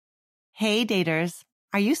Hey daters,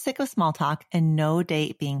 are you sick of small talk and no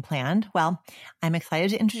date being planned? Well, I'm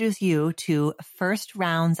excited to introduce you to First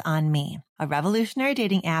Rounds on Me, a revolutionary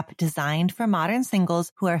dating app designed for modern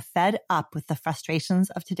singles who are fed up with the frustrations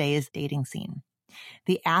of today's dating scene.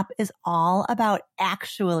 The app is all about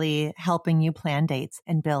actually helping you plan dates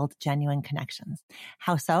and build genuine connections.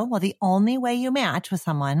 How so? Well, the only way you match with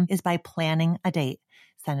someone is by planning a date.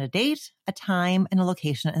 Send a date, a time, and a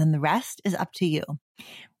location, and then the rest is up to you.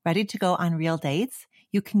 Ready to go on real dates?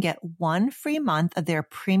 You can get 1 free month of their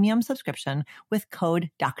premium subscription with code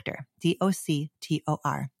DOCTOR,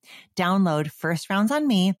 DOCTOR. Download First Rounds on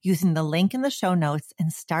Me using the link in the show notes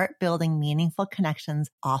and start building meaningful connections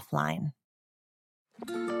offline.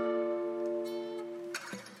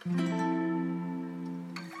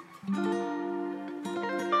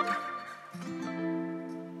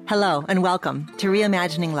 Hello and welcome to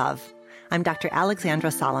Reimagining Love. I'm Dr. Alexandra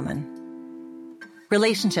Solomon.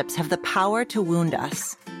 Relationships have the power to wound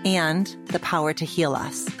us and the power to heal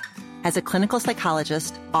us. As a clinical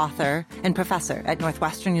psychologist, author, and professor at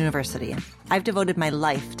Northwestern University, I've devoted my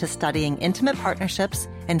life to studying intimate partnerships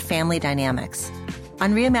and family dynamics.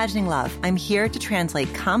 On Reimagining Love, I'm here to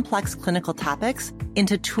translate complex clinical topics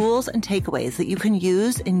into tools and takeaways that you can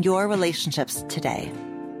use in your relationships today.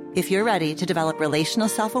 If you're ready to develop relational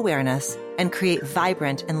self-awareness and create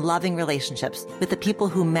vibrant and loving relationships with the people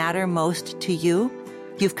who matter most to you,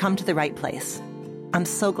 you've come to the right place. I'm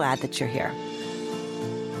so glad that you're here.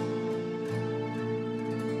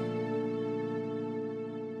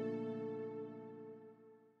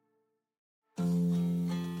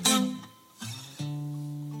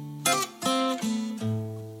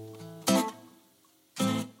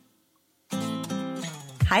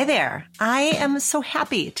 Hi there. I am so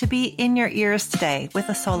happy to be in your ears today with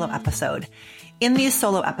a solo episode. In these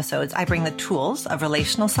solo episodes, I bring the tools of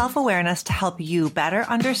relational self-awareness to help you better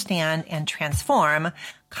understand and transform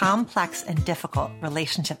complex and difficult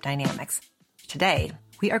relationship dynamics. Today,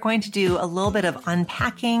 we are going to do a little bit of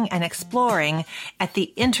unpacking and exploring at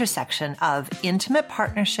the intersection of intimate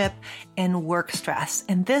partnership and work stress.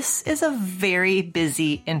 And this is a very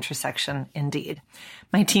busy intersection indeed.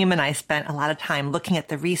 My team and I spent a lot of time looking at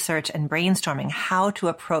the research and brainstorming how to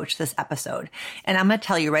approach this episode. And I'm going to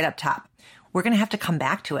tell you right up top, we're going to have to come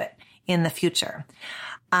back to it in the future.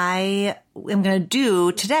 I am going to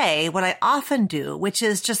do today what I often do, which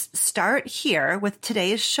is just start here with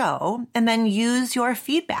today's show and then use your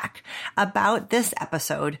feedback about this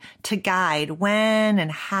episode to guide when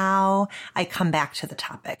and how I come back to the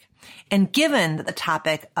topic. And given that the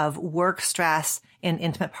topic of work stress in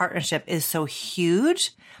intimate partnership is so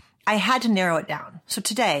huge, I had to narrow it down. So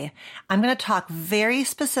today, I'm going to talk very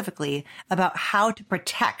specifically about how to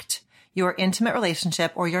protect your intimate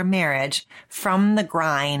relationship or your marriage from the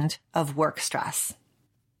grind of work stress.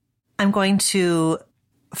 I'm going to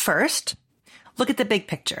first look at the big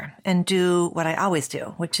picture and do what I always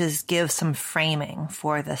do, which is give some framing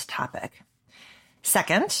for this topic.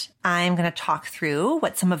 Second, I'm going to talk through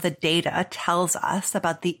what some of the data tells us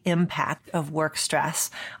about the impact of work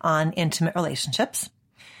stress on intimate relationships.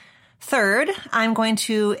 Third, I'm going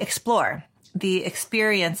to explore the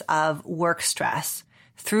experience of work stress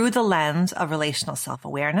through the lens of relational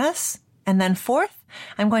self-awareness. And then fourth,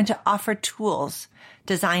 I'm going to offer tools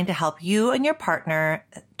designed to help you and your partner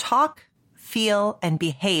talk, feel, and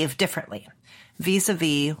behave differently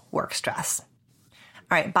vis-a-vis work stress.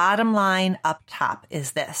 All right, bottom line up top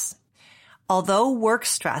is this. Although work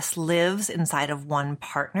stress lives inside of one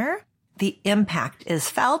partner, the impact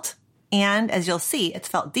is felt, and as you'll see, it's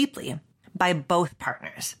felt deeply by both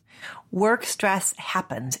partners. Work stress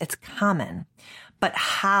happens. It's common. But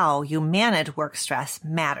how you manage work stress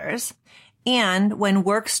matters. And when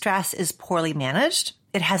work stress is poorly managed,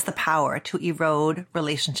 it has the power to erode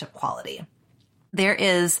relationship quality. There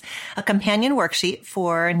is a companion worksheet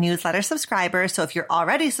for newsletter subscribers. So if you're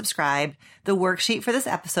already subscribed, the worksheet for this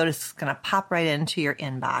episode is going to pop right into your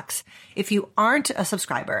inbox. If you aren't a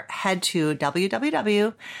subscriber, head to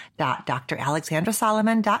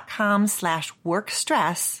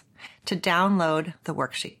www.dralexandrasolomon.com/workstress to download the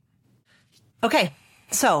worksheet. Okay,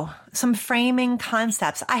 so some framing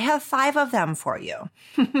concepts. I have 5 of them for you.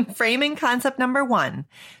 Framing concept number 1.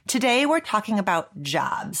 Today we're talking about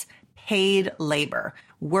jobs, paid labor,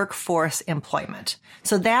 workforce employment.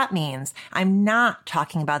 So that means I'm not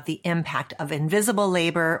talking about the impact of invisible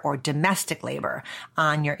labor or domestic labor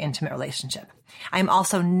on your intimate relationship. I'm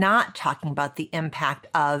also not talking about the impact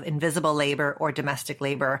of invisible labor or domestic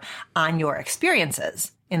labor on your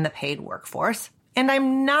experiences in the paid workforce. And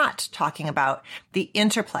I'm not talking about the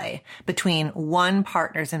interplay between one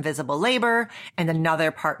partner's invisible labor and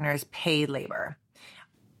another partner's paid labor.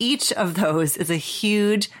 each of those is a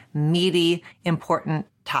huge, meaty, important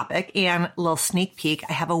topic. And a little sneak peek,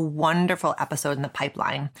 I have a wonderful episode in the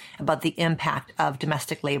pipeline about the impact of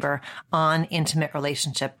domestic labor on intimate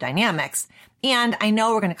relationship dynamics. And I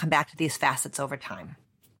know we're going to come back to these facets over time.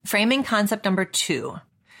 Framing concept number 2.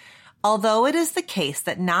 Although it is the case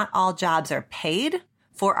that not all jobs are paid,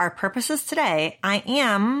 for our purposes today, I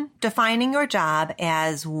am defining your job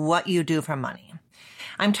as what you do for money.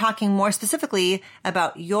 I'm talking more specifically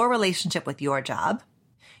about your relationship with your job,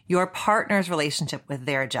 your partner's relationship with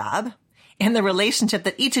their job, and the relationship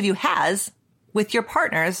that each of you has with your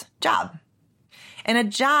partner's job. And a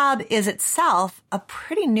job is itself a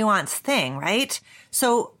pretty nuanced thing, right?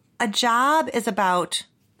 So a job is about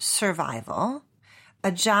survival.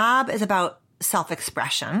 A job is about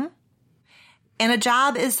self-expression. And a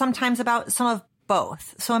job is sometimes about some of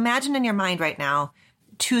both. So imagine in your mind right now,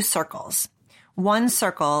 2 circles. One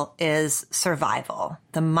circle is survival,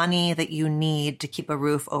 the money that you need to keep a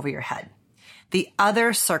roof over your head. The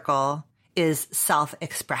other circle is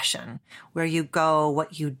self-expression, where you go,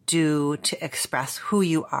 what you do to express who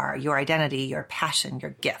you are, your identity, your passion,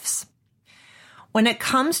 your gifts. When it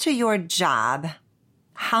comes to your job,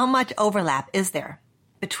 how much overlap is there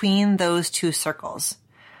between those 2 circles?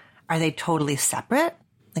 Are they totally separate?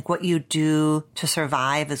 Like what you do to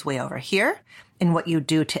survive is way over here, and what you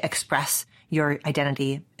do to express your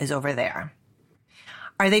identity is over there.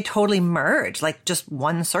 Are they totally merged, like just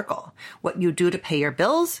one circle? What you do to pay your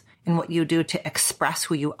bills and what you do to express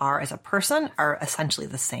who you are as a person are essentially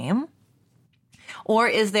the same? Or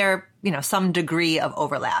is there, some degree of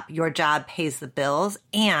overlap? Your job pays the bills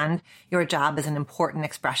and your job is an important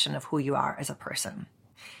expression of who you are as a person.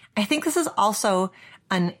 I think this is also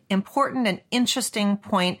an important and interesting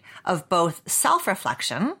point of both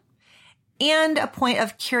self-reflection and a point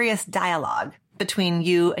of curious dialogue between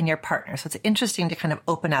you and your partner. So it's interesting to kind of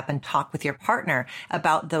open up and talk with your partner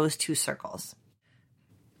about those 2 circles.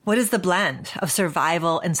 What is the blend of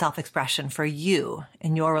survival and self-expression for you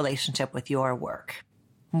in your relationship with your work?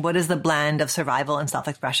 What is the blend of survival and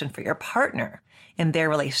self-expression for your partner in their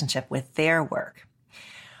relationship with their work?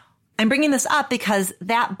 I'm bringing this up because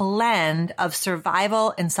that blend of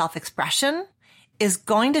survival and self-expression is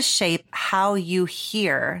going to shape how you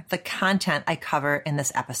hear the content I cover in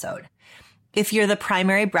this episode. If you're the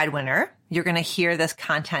primary breadwinner, you're going to hear this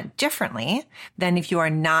content differently than if you are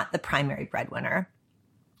not the primary breadwinner,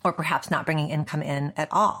 or perhaps not bringing income in at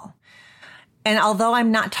all. And although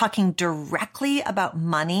I'm not talking directly about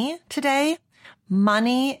money today,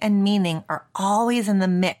 money and meaning are always in the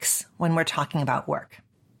mix when we're talking about work.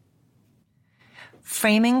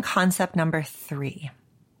 Framing concept number 3.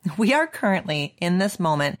 We are currently, in this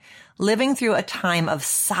moment, living through a time of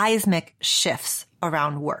seismic shifts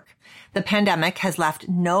around work. The pandemic has left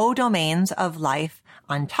no domains of life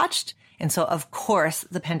untouched. And so, of course,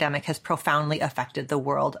 the pandemic has profoundly affected the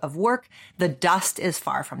world of work. The dust is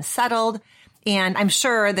far from settled. And I'm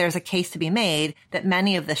sure there's a case to be made that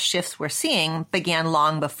many of the shifts we're seeing began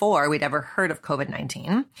long before we'd ever heard of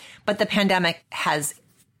COVID-19. But the pandemic has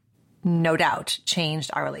no doubt changed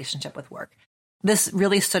our relationship with work. This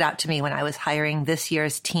really stood out to me when I was hiring this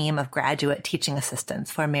year's team of graduate teaching assistants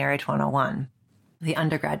for Marriage 101, the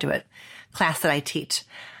undergraduate class that I teach.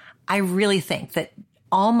 I really think that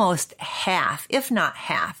almost half, if not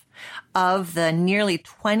half, of the nearly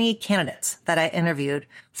 20 candidates that I interviewed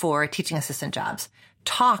for teaching assistant jobs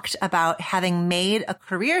talked about having made a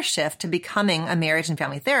career shift to becoming a marriage and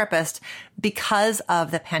family therapist because of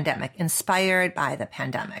the pandemic, inspired by the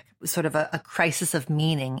pandemic, sort of a crisis of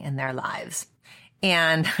meaning in their lives.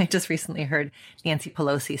 And I just recently heard Nancy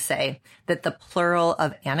Pelosi say that the plural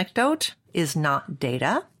of anecdote is not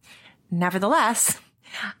data. Nevertheless,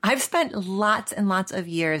 I've spent lots and lots of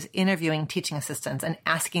years interviewing teaching assistants and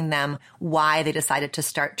asking them why they decided to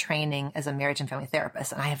start training as a marriage and family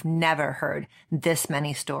therapist. And I have never heard this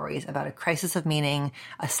many stories about a crisis of meaning,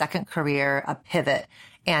 a second career, a pivot.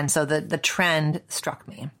 And so the trend struck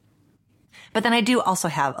me. But then I do also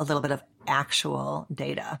have a little bit of actual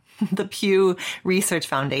data. The Pew Research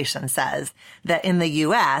Foundation says that in the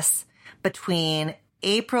U.S., between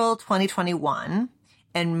April 2021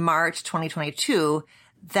 and March 2022,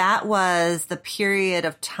 that was the period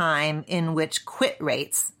of time in which quit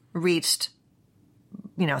rates reached,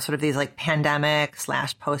 sort of these like pandemic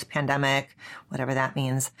 / post-pandemic, whatever that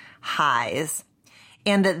means, highs.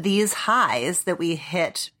 And that these highs that we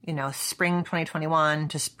hit, spring 2021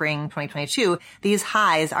 to spring 2022, these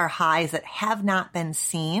highs are highs that have not been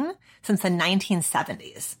seen since the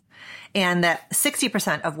 1970s. And that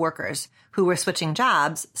 60% of workers who were switching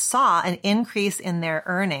jobs saw an increase in their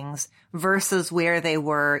earnings versus where they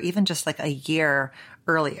were even just like a year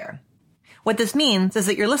earlier. What this means is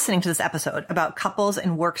that you're listening to this episode about couples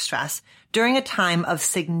and work stress during a time of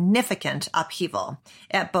significant upheaval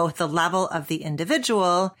at both the level of the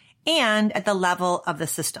individual and at the level of the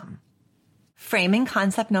system. Framing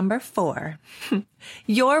concept number 4.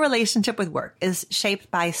 Your relationship with work is shaped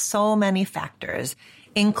by so many factors,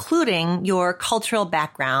 including your cultural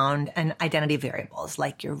background and identity variables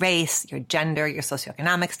like your race, your gender, your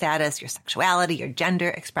socioeconomic status, your sexuality, your gender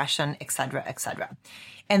expression, etc., etc.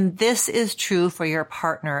 And this is true for your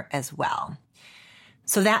partner as well.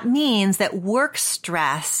 So that means that work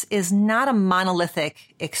stress is not a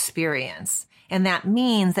monolithic experience. And that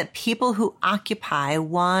means that people who occupy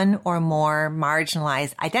one or more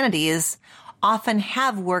marginalized identities often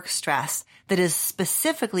have work stress that is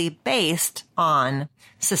specifically based on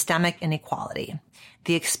systemic inequality,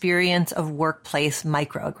 the experience of workplace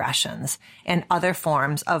microaggressions, and other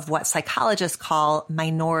forms of what psychologists call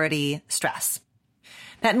minority stress.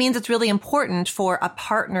 That means it's really important for a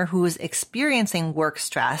partner who is experiencing work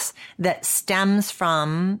stress that stems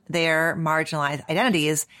from their marginalized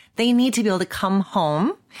identities. They need to be able to come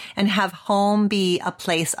home and have home be a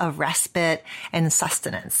place of respite and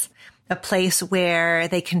sustenance, a place where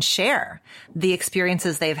they can share the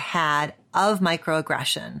experiences they've had of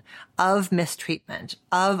microaggression, of mistreatment,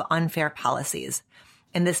 of unfair policies.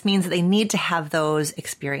 And this means that they need to have those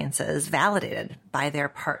experiences validated by their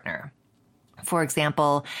partner. For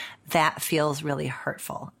example, that feels really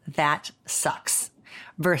hurtful. That sucks.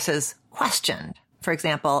 Versus questioned. For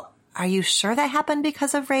example, are you sure that happened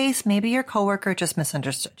because of race? Maybe your coworker just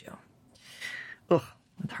misunderstood you. Ugh,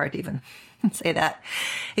 it's hard to even say that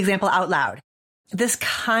example out loud. This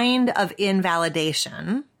kind of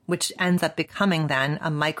invalidation, which ends up becoming then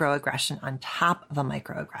a microaggression on top of a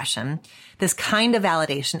microaggression, this kind of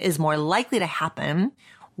validation is more likely to happen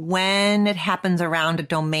when it happens around a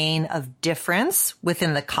domain of difference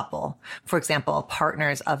within the couple. For example,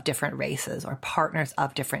 partners of different races or partners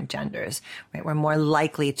of different genders, right? We're more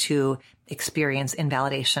likely to experience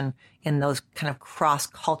invalidation in those kind of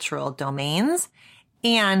cross-cultural domains.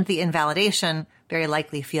 And the invalidation very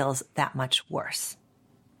likely feels that much worse.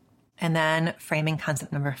 And then framing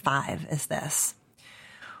concept number 5 is this.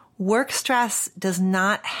 Work stress does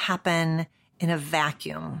not happen in a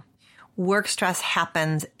vacuum. Work stress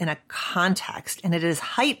happens in a context, and it is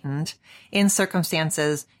heightened in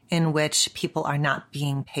circumstances in which people are not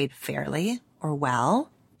being paid fairly or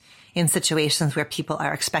well, in situations where people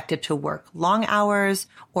are expected to work long hours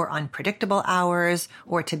or unpredictable hours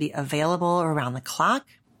or to be available around the clock.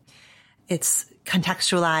 It's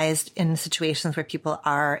contextualized in situations where people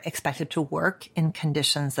are expected to work in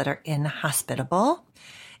conditions that are inhospitable,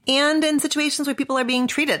 and in situations where people are being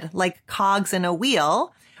treated like cogs in a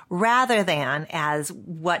wheel rather than as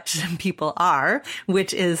what people are,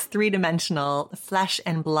 which is 3-dimensional, flesh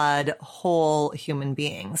and blood, whole human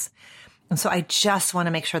beings. And so I just want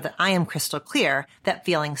to make sure that I am crystal clear that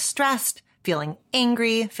feeling stressed, feeling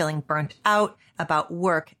angry, feeling burnt out about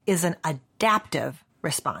work is an adaptive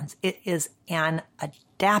response. It is an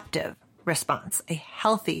adaptive response, a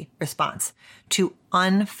healthy response to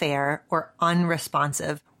unfair or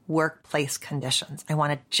unresponsive workplace conditions. I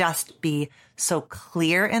want to just be so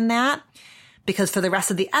clear in that, because for the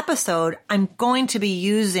rest of the episode, I'm going to be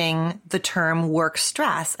using the term work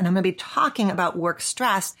stress, and I'm going to be talking about work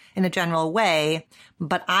stress in a general way,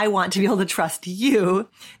 but I want to be able to trust you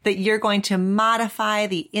that you're going to modify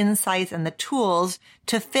the insights and the tools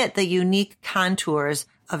to fit the unique contours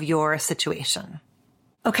of your situation.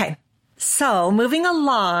 Okay, so moving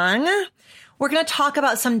along, we're going to talk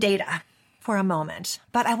about some data for a moment,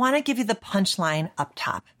 but I want to give you the punchline up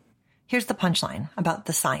top. Here's the punchline about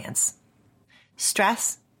the science.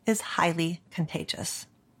 Stress is highly contagious.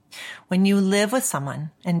 When you live with someone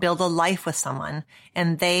and build a life with someone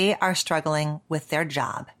and they are struggling with their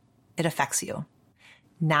job, it affects you.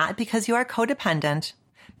 Not because you are codependent,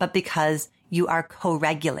 but because you are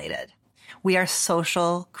co-regulated. We are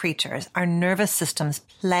social creatures. Our nervous systems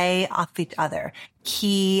play off each other,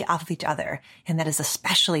 key off of each other. And that is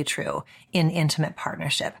especially true in intimate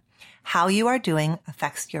partnership. How you are doing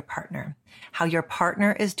affects your partner. How your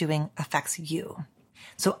partner is doing affects you.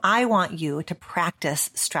 So I want you to practice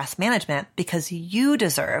stress management because you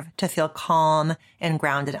deserve to feel calm and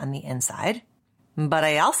grounded on the inside. But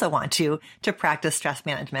I also want you to practice stress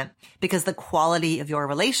management because the quality of your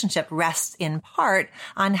relationship rests in part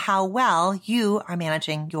on how well you are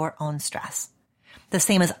managing your own stress. The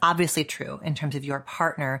same is obviously true in terms of your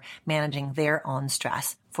partner managing their own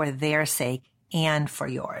stress for their sake and for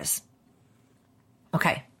yours.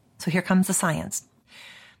 Okay, so here comes the science.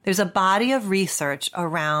 There's a body of research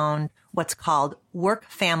around what's called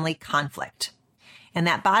work-family conflict. And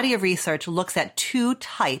that body of research looks at two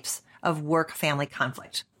types of work-family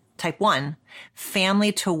conflict. Type 1,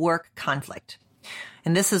 family-to-work conflict.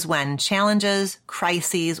 And this is when challenges,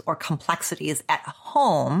 crises, or complexities at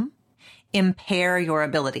home impair your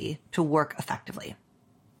ability to work effectively.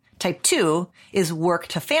 Type 2 is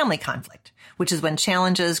work-to-family conflict, which is when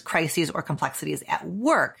challenges, crises, or complexities at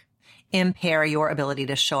work impair your ability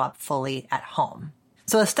to show up fully at home.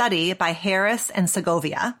 So a study by Harris and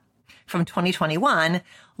Segovia from 2021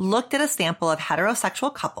 looked at a sample of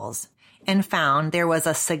heterosexual couples and found there was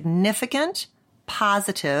a significant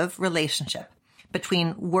positive relationship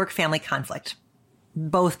between work-family conflict,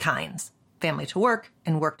 both kinds, family to work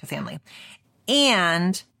and work to family,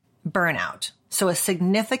 and burnout. So a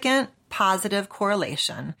significant positive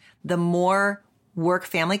correlation. The more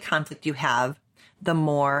work-family conflict you have, the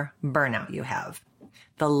more burnout you have.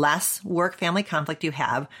 The less work-family conflict you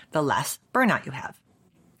have, the less burnout you have.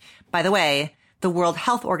 By the way, the World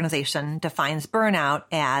Health Organization defines burnout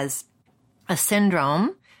as a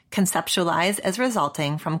syndrome conceptualized as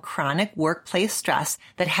resulting from chronic workplace stress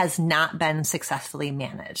that has not been successfully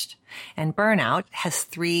managed. And burnout has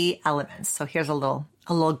 3 elements. So here's a little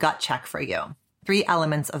gut check for you. 3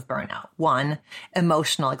 elements of burnout. 1,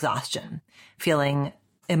 emotional exhaustion, feeling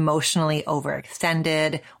emotionally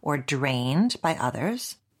overextended or drained by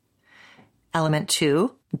others. Element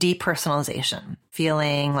 2, depersonalization,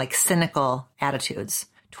 feeling like cynical attitudes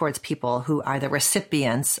towards people who are the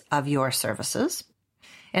recipients of your services.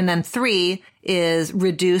 And then 3 is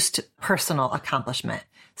reduced personal accomplishment.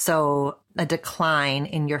 So a decline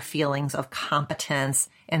in your feelings of competence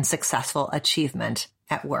and successful achievement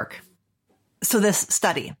at work. So this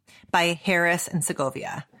study by Harris and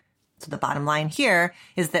Segovia. So the bottom line here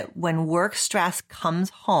is that when work stress comes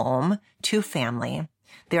home to family,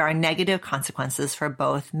 there are negative consequences for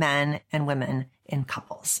both men and women in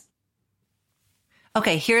couples.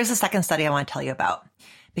 Okay, here's the second study I want to tell you about,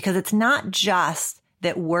 because it's not just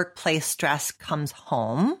that workplace stress comes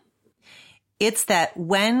home. It's that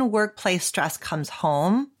when workplace stress comes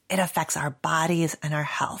home, it affects our bodies and our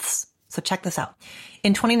healths. So check this out.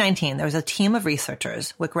 In 2019, there was a team of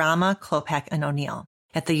researchers, Wickrama, Klopek, and O'Neill,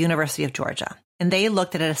 at the University of Georgia. And they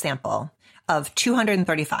looked at a sample of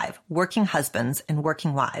 235 working husbands and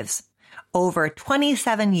working wives over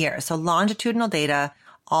 27 years. So longitudinal data,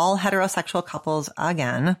 all heterosexual couples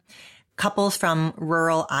again, couples from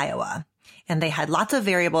rural Iowa. And they had lots of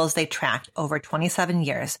variables they tracked over 27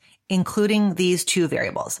 years, including these 2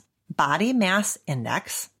 variables, body mass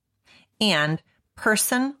index and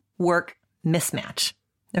person-work mismatch.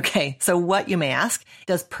 Okay, so what, you may ask,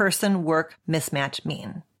 does person-work mismatch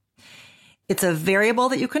mean? It's a variable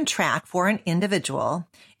that you can track for an individual,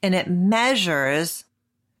 and it measures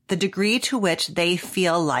the degree to which they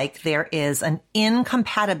feel like there is an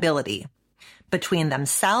incompatibility between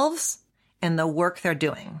themselves and the work they're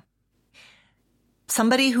doing.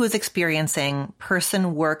 Somebody who is experiencing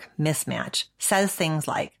person-work mismatch says things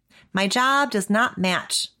like, my job does not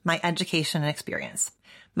match my education and experience.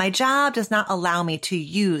 My job does not allow me to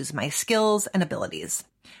use my skills and abilities.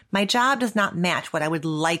 My job does not match what I would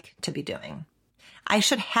like to be doing. I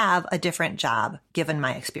should have a different job given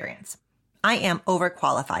my experience. I am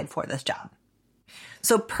overqualified for this job.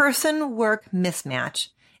 So person-work mismatch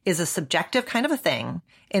is a subjective kind of a thing,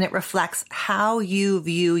 and it reflects how you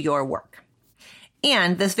view your work.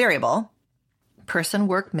 And this variable,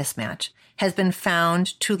 person-work mismatch, has been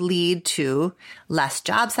found to lead to less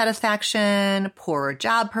job satisfaction, poorer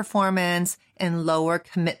job performance, and lower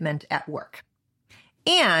commitment at work.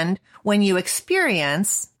 And when you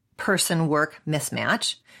experience person-work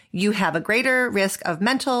mismatch, you have a greater risk of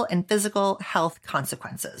mental and physical health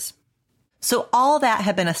consequences. So all that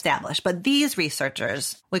had been established, but these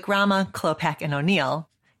researchers, Wickrama, Klopek, and O'Neill,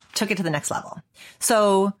 took it to the next level.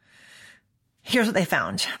 So here's what they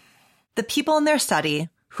found. The people in their study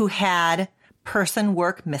who had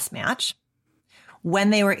person-work mismatch, when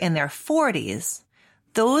they were in their 40s,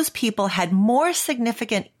 those people had more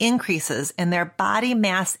significant increases in their body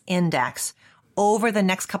mass index over the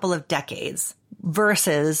next couple of decades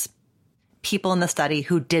versus people in the study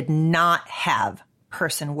who did not have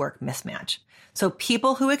person-work mismatch. So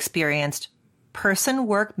people who experienced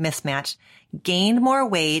person-work mismatch gained more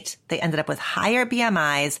weight. They ended up with higher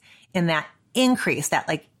BMIs, and that increase, that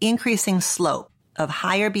like increasing slope of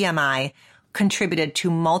higher BMI contributed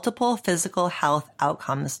to multiple physical health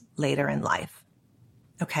outcomes later in life.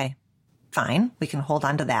 Okay, fine. We can hold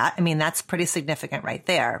on to that. I mean, that's pretty significant right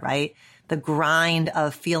there, right? The grind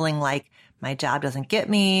of feeling like my job doesn't get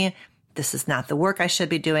me. This is not the work I should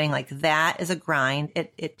be doing. Like that is a grind.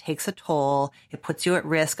 It takes a toll. It puts you at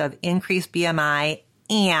risk of increased BMI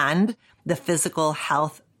and the physical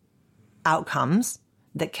health outcomes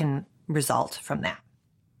that can result from that.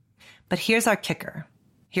 But here's our kicker.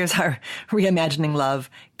 Here's our reimagining love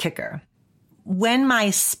kicker. When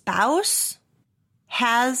my spouse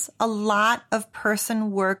has a lot of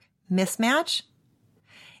person-work mismatch,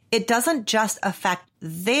 it doesn't just affect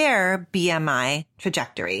their BMI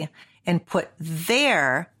trajectory and put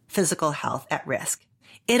their physical health at risk.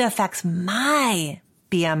 It affects my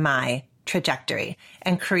BMI trajectory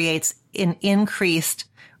and creates an increased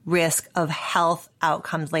risk of health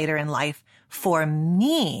outcomes later in life for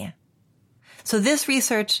me. So this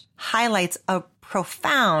research highlights a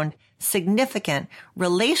profound, significant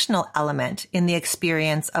relational element in the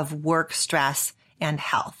experience of work stress and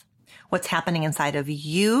health. What's happening inside of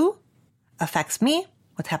you affects me.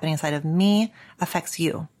 What's happening inside of me affects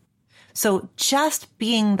you. So just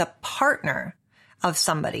being the partner of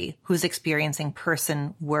somebody who's experiencing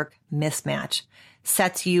person-work mismatch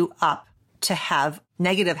sets you up to have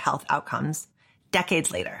negative health outcomes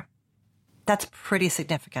decades later. That's pretty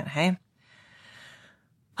significant, hey?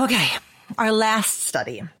 Okay, our last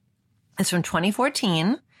study is from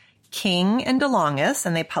 2014, King and DeLongis,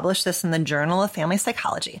 and they published this in the Journal of Family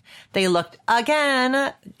Psychology. They looked,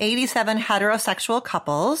 again, 87 heterosexual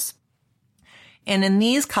couples. And in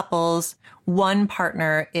these couples, one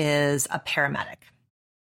partner is a paramedic.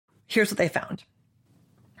 Here's what they found.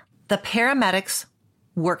 The paramedic's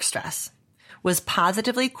work stress was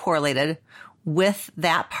positively correlated with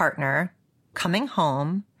that partner coming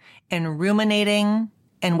home and ruminating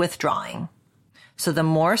and withdrawing. So the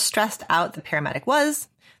more stressed out the paramedic was,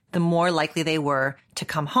 the more likely they were to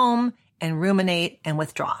come home and ruminate and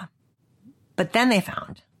withdraw. But then they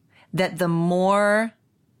found that the more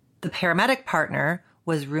the paramedic partner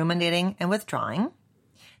was ruminating and withdrawing,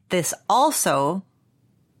 this also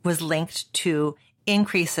was linked to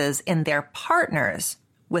increases in their partner's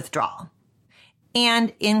withdrawal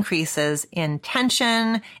and increases in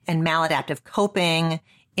tension and maladaptive coping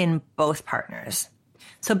in both partners.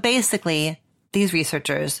 So basically, these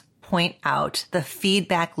researchers point out the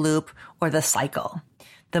feedback loop or the cycle.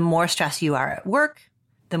 The more stressed you are at work,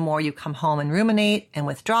 the more you come home and ruminate and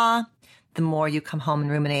withdraw. The more you come home and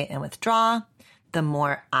ruminate and withdraw, the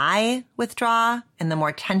more I withdraw and the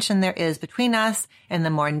more tension there is between us and the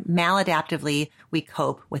more maladaptively we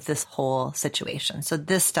cope with this whole situation. So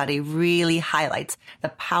this study really highlights the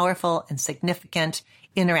powerful and significant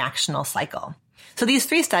interactional cycle. So these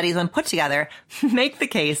three studies, when put together, make the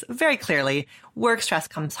case very clearly. Work stress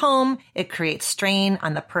comes home. It creates strain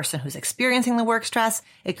on the person who's experiencing the work stress.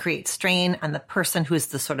 It creates strain on the person who's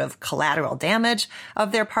the sort of collateral damage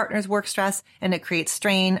of their partner's work stress. And it creates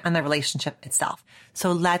strain on the relationship itself.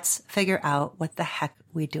 So let's figure out what the heck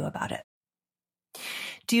we do about it.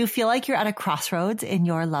 Do you feel like you're at a crossroads in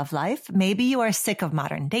your love life? Maybe you are sick of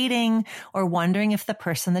modern dating or wondering if the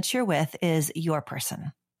person that you're with is your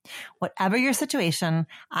person. Whatever your situation,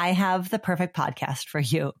 I have the perfect podcast for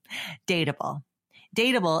you. Dateable.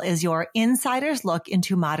 Dateable is your insider's look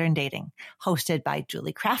into modern dating, hosted by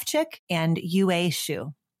Julie Krafchick and Yue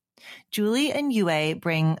Xu. Julie and Yue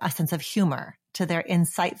bring a sense of humor to their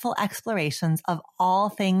insightful explorations of all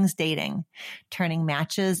things dating, turning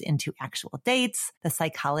matches into actual dates, the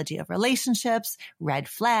psychology of relationships, red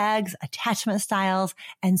flags, attachment styles,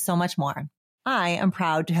 and so much more. I am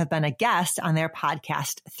proud to have been a guest on their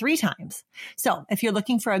podcast 3 times. So if you're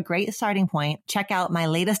looking for a great starting point, check out my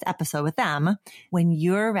latest episode with them, When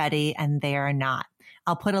You're Ready and They're Not.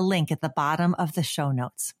 I'll put a link at the bottom of the show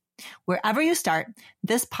notes. Wherever you start,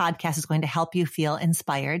 this podcast is going to help you feel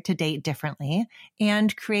inspired to date differently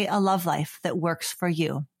and create a love life that works for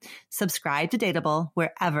you. Subscribe to Dateable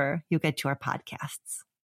wherever you get your podcasts.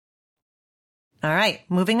 All right,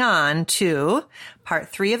 moving on to part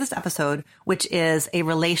 3 of this episode, which is a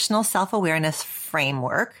relational self-awareness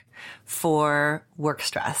framework for work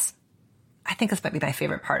stress. I think this might be my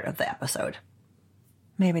favorite part of the episode.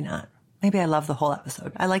 Maybe not. Maybe I love the whole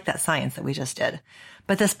episode. I like that science that we just did.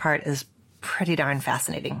 But this part is pretty darn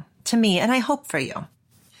fascinating to me, and I hope for you.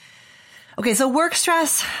 Okay, so work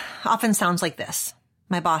stress often sounds like this.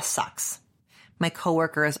 My boss sucks. My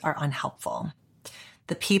coworkers are unhelpful.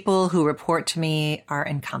 The people who report to me are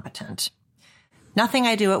incompetent. Nothing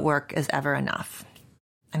I do at work is ever enough.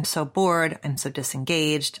 I'm so bored. I'm so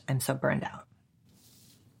disengaged. I'm so burned out.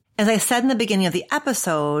 As I said in the beginning of the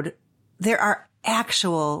episode, there are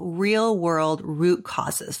actual real-world root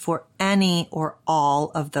causes for any or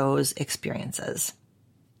all of those experiences.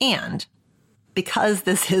 And because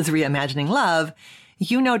this is Reimagining Love,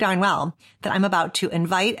 you know darn well that I'm about to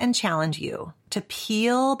invite and challenge you to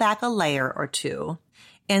peel back a layer or two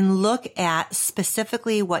and look at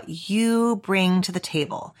specifically what you bring to the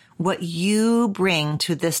table, what you bring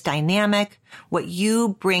to this dynamic, what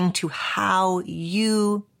you bring to how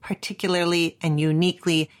you particularly and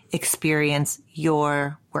uniquely experience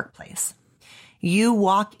your workplace. You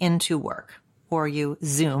walk into work, or you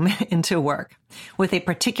zoom into work, with a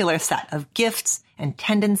particular set of gifts and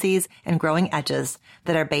tendencies and growing edges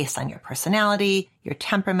that are based on your personality, your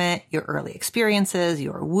temperament, your early experiences,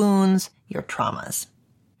 your wounds, your traumas.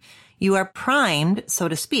 You are primed, so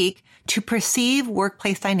to speak, to perceive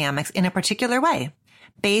workplace dynamics in a particular way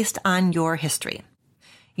based on your history.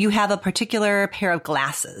 You have a particular pair of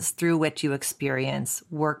glasses through which you experience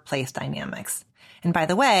workplace dynamics. And by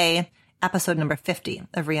the way, episode number 50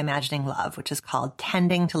 of Reimagining Love, which is called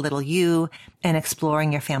Tending to Little You and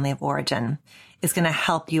Exploring Your Family of Origin, is going to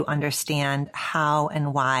help you understand how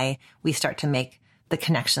and why we start to make the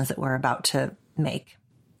connections that we're about to make.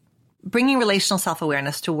 Bringing relational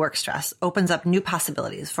self-awareness to work stress opens up new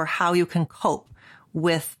possibilities for how you can cope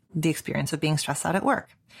with the experience of being stressed out at work.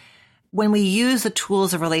 When we use the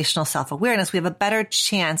tools of relational self-awareness, we have a better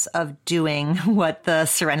chance of doing what the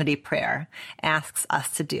Serenity Prayer asks us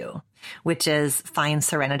to do, which is find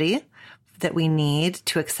serenity that we need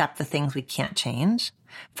to accept the things we can't change,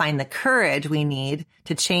 find the courage we need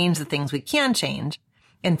to change the things we can change,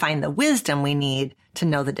 and find the wisdom we need to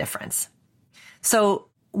know the difference. So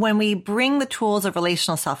when we bring the tools of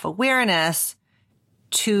relational self-awareness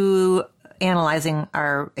to analyzing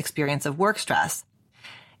our experience of work stress,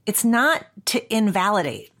 it's not to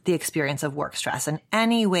invalidate the experience of work stress in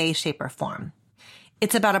any way, shape, or form.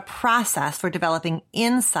 It's about a process for developing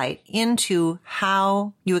insight into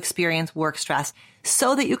how you experience work stress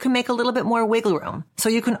so that you can make a little bit more wiggle room, so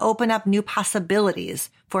you can open up new possibilities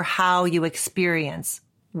for how you experience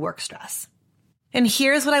work stress. And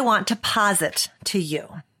here's what I want to posit to you.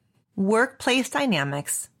 Workplace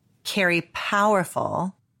dynamics carry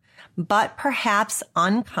powerful, but perhaps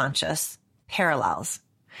unconscious parallels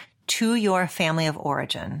to your family of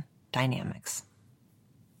origin dynamics.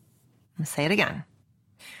 I'm going to say it again.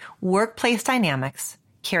 Workplace dynamics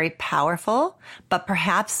carry powerful, but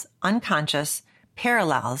perhaps unconscious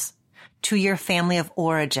parallels to your family of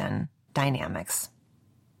origin dynamics.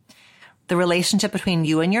 The relationship between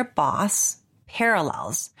you and your boss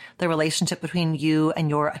parallels the relationship between you and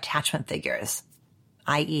your attachment figures,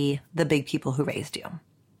 i.e., the big people who raised you.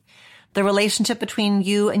 The relationship between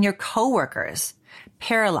you and your coworkers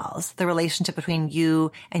parallels the relationship between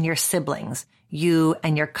you and your siblings, you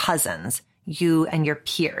and your cousins, you and your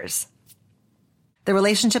peers. The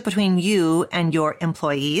relationship between you and your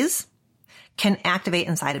employees can activate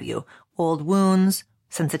inside of you old wounds,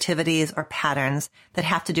 sensitivities, or patterns that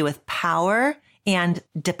have to do with power and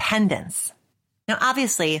dependence. Now,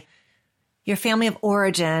 obviously, your family of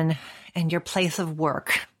origin and your place of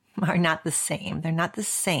work are not the same. They're not the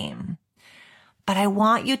same. But I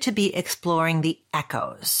want you to be exploring the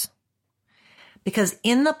echoes. Because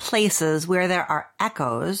in the places where there are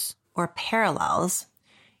echoes or parallels,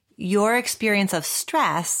 your experience of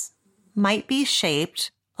stress might be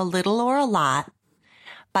shaped a little or a lot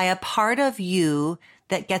by a part of you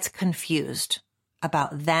that gets confused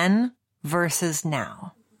about then versus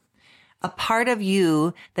now. A part of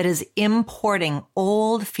you that is importing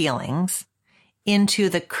old feelings into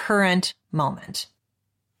the current moment,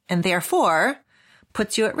 and therefore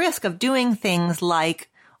puts you at risk of doing things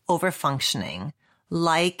like overfunctioning,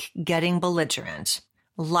 like getting belligerent,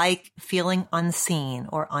 like feeling unseen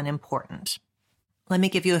or unimportant. Let me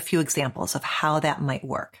give you a few examples of how that might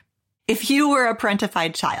work. If you were a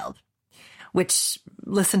parentified child, which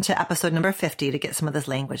listen to episode number 50 to get some of this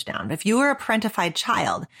language down. If you were a parentified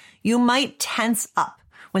child, you might tense up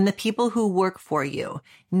when the people who work for you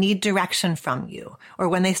need direction from you, or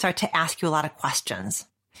when they start to ask you a lot of questions.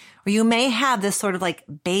 Or you may have this sort of like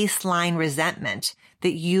baseline resentment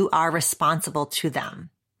that you are responsible to them.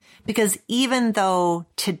 Because even though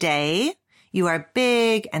today you are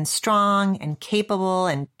big and strong and capable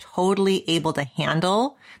and totally able to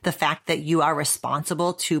handle the fact that you are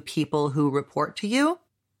responsible to people who report to you,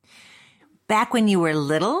 back when you were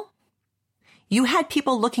little, you had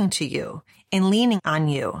people looking to you and leaning on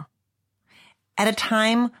you at a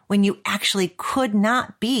time when you actually could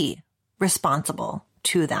not be responsible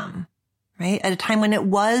to them, right? At a time when it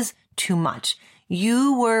was too much.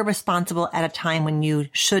 You were responsible at a time when you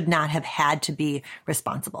should not have had to be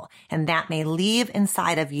responsible. And that may leave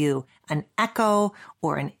inside of you an echo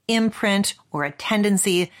or an imprint or a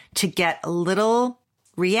tendency to get a little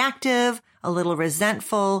reactive, a little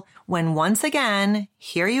resentful when once again,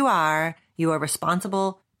 here you are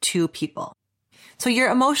responsible to people. So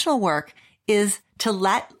your emotional work is to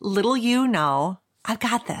let little you know I've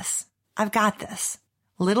got this. I've got this.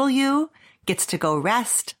 Little you gets to go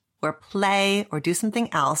rest or play or do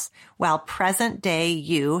something else while present day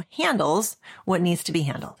you handles what needs to be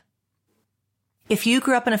handled. If you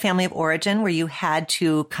grew up in a family of origin where you had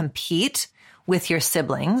to compete with your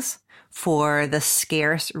siblings for the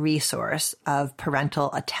scarce resource of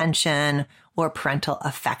parental attention or parental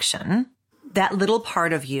affection, that little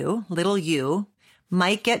part of you, little you,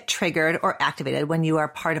 might get triggered or activated when you are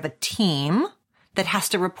part of a team that has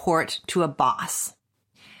to report to a boss.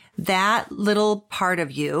 That little part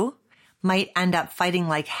of you might end up fighting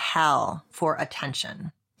like hell for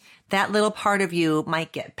attention. That little part of you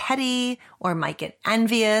might get petty or might get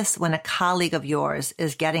envious when a colleague of yours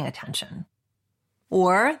is getting attention.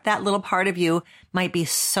 Or that little part of you might be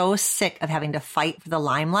so sick of having to fight for the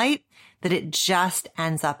limelight that it just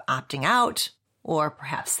ends up opting out or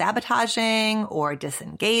perhaps sabotaging or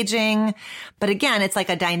disengaging. But again, it's like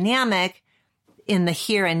a dynamic in the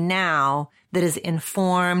here and now that is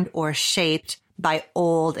informed or shaped by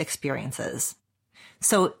old experiences.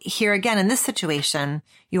 So here again, in this situation,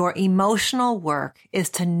 your emotional work is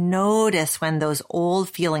to notice when those old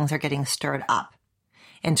feelings are getting stirred up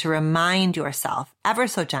and to remind yourself ever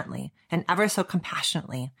so gently and ever so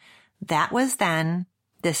compassionately, that was then,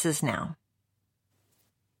 this is now.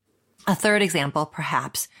 A third example,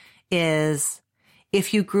 perhaps, is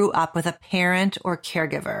if you grew up with a parent or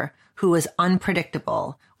caregiver who was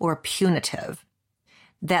unpredictable or punitive,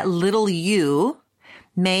 that little you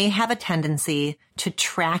may have a tendency to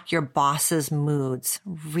track your boss's moods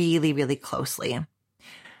really, really closely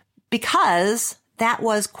because that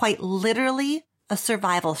was quite literally a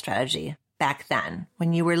survival strategy back then.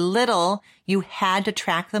 When you were little, you had to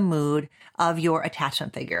track the mood of your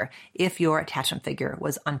attachment figure if your attachment figure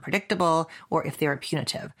was unpredictable or if they were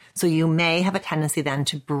punitive. So you may have a tendency then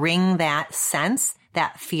to bring that sense,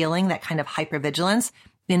 that feeling, that kind of hypervigilance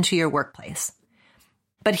into your workplace.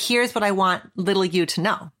 But here's what I want little you to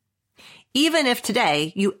know. Even if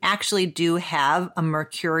today you actually do have a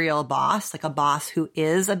mercurial boss, like a boss who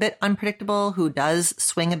is a bit unpredictable, who does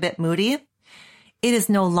swing a bit moody, it is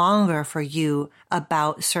no longer for you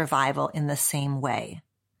about survival in the same way.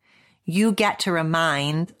 You get to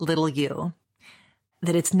remind little you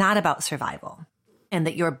that it's not about survival and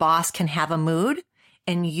that your boss can have a mood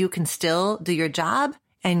and you can still do your job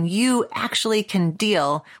and you actually can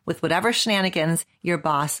deal with whatever shenanigans your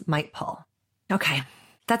boss might pull. Okay,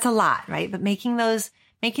 that's a lot, right? But making those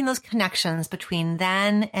connections between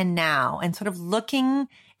then and now and sort of looking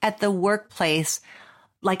at the workplace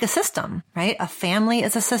like a system, right? A family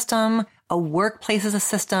is a system, a workplace is a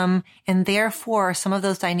system, and therefore some of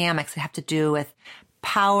those dynamics that have to do with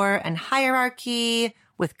power and hierarchy,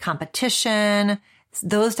 with competition,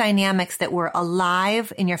 those dynamics that were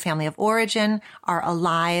alive in your family of origin are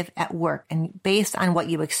alive at work. And based on what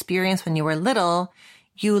you experienced when you were little,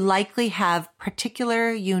 you likely have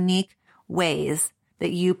particular unique ways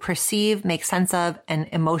that you perceive, make sense of, and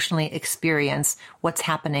emotionally experience what's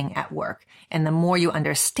happening at work. And the more you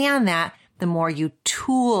understand that, the more you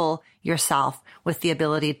tool yourself with the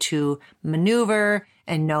ability to maneuver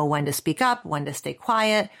and know when to speak up, when to stay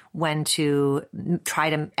quiet, when to try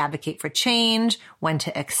to advocate for change, when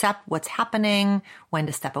to accept what's happening, when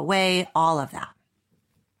to step away, all of that.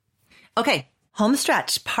 Okay. Home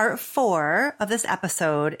stretch, part 4 of this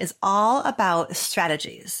episode is all about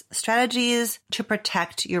strategies to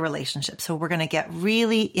protect your relationship. So we're going to get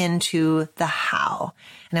really into the how.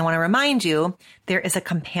 And I want to remind you, there is a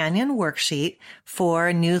companion worksheet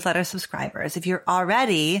for newsletter subscribers. If you're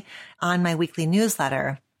already on my weekly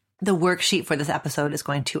newsletter, the worksheet for this episode is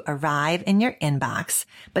going to arrive in your inbox.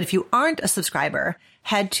 But if you aren't a subscriber,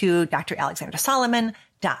 head to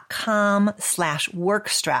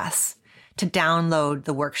dralexandersolomon.com/workstress to download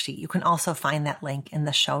the worksheet. You can also find that link in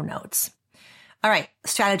the show notes. All right,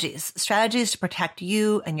 strategies to protect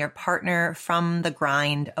you and your partner from the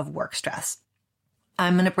grind of work stress.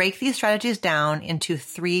 I'm going to break these strategies down into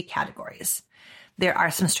 3 categories. There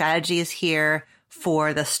are some strategies here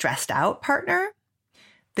for the stressed out partner.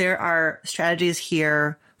 There are strategies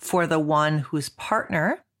here for the one whose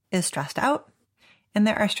partner is stressed out. And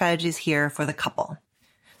there are strategies here for the couple.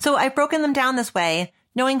 So I've broken them down this way,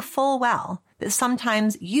 knowing full well that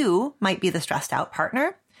sometimes you might be the stressed out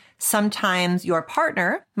partner, sometimes your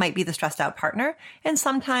partner might be the stressed out partner, and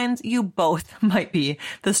sometimes you both might be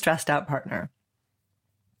the stressed out partner.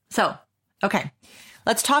 So, okay,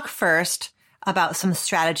 let's talk first about some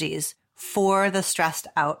strategies for the stressed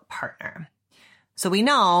out partner. So we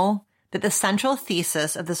know that the central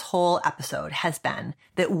thesis of this whole episode has been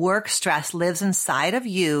that work stress lives inside of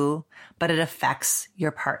you, but it affects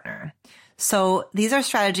your partner. So these are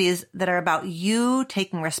strategies that are about you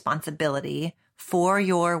taking responsibility for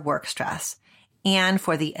your work stress and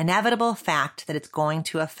for the inevitable fact that it's going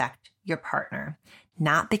to affect your partner.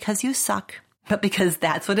 Not because you suck, but because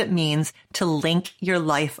that's what it means to link your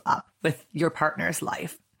life up with your partner's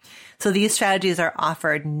life. So these strategies are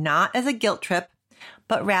offered not as a guilt trip,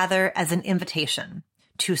 but rather as an invitation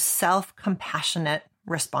to self-compassionate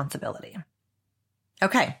responsibility.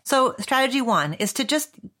 Okay, so strategy 1 is to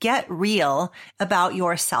just get real about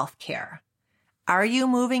your self-care. Are you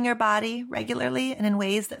moving your body regularly and in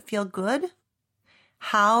ways that feel good?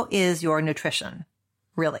 How is your nutrition?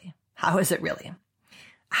 Really? How is it really?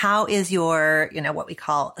 How is your, what we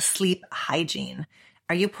call sleep hygiene?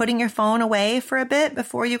 Are you putting your phone away for a bit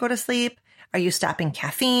before you go to sleep? Are you stopping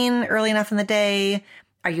caffeine early enough in the day?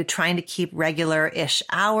 Are you trying to keep regular-ish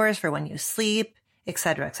hours for when you sleep, et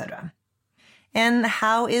cetera, et cetera? And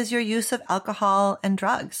how is your use of alcohol and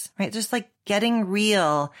drugs, right? Just like getting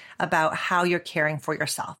real about how you're caring for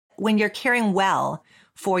yourself. When you're caring well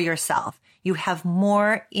for yourself, you have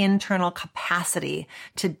more internal capacity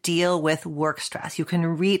to deal with work stress. You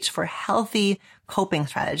can reach for healthy coping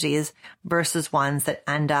strategies versus ones that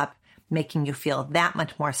end up making you feel that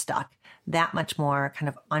much more stuck, that much more kind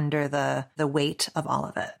of under the weight of all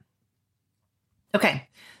of it. Okay,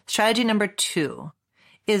 strategy number 2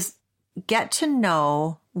 is get to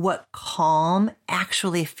know what calm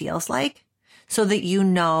actually feels like so that you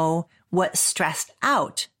know what stressed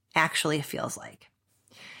out actually feels like.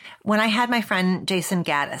 When I had my friend Jason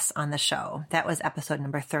Gaddis on the show, that was episode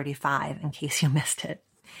number 35, in case you missed it,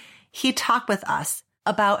 he talked with us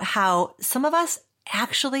about how some of us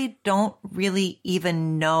actually don't really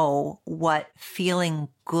even know what feeling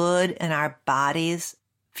good in our bodies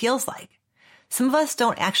feels like. Some of us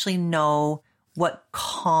don't actually know what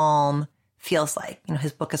calm feels like.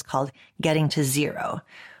 His book is called Getting to Zero.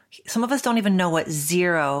 Some of us don't even know what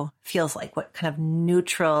zero feels like, what kind of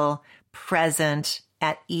neutral, present,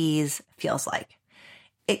 at ease feels like.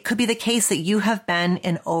 It could be the case that you have been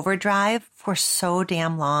in overdrive for so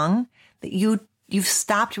damn long that you've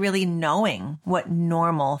stopped really knowing what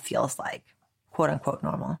normal feels like, quote unquote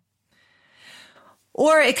normal.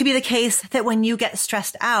 Or it could be the case that when you get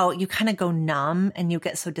stressed out, you kind of go numb and you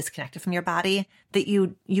get so disconnected from your body that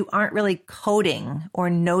you aren't really coding or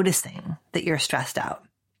noticing that you're stressed out.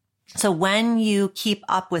 So when you keep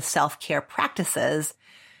up with self-care practices,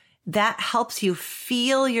 that helps you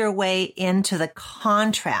feel your way into the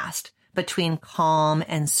contrast between calm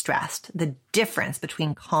and stressed, the difference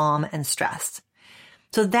between calm and stressed.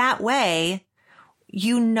 So that way,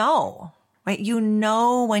 right? You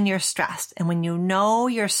know when you're stressed. And when you know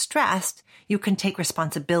you're stressed, you can take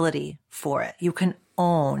responsibility for it. You can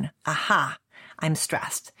own, I'm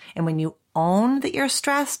stressed. And when you own that you're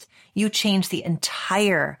stressed, you change the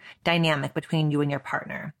entire dynamic between you and your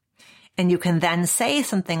partner. And you can then say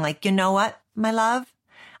something like, you know what, my love?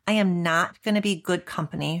 I am not going to be good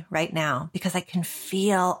company right now because I can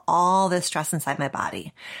feel all this stress inside my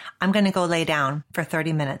body. I'm going to go lay down for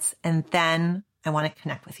 30 minutes and then I want to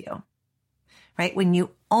connect with you. Right? When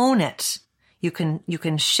you own it, you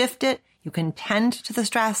can shift it, you can tend to the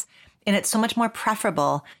stress, and it's so much more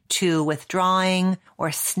preferable to withdrawing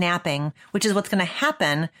or snapping, which is what's going to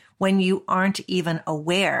happen when you aren't even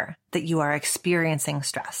aware that you are experiencing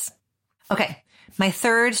stress. Okay, my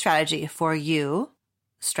third strategy for you,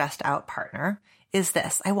 stressed out partner, is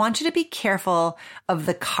this. I want you to be careful of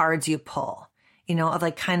the cards you pull, of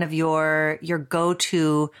like kind of your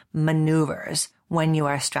go-to maneuvers when you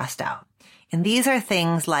are stressed out. And these are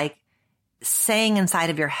things like saying inside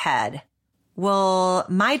of your head, well,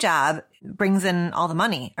 my job brings in all the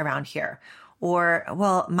money around here. Or,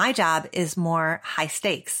 well, my job is more high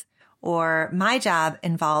stakes. Or my job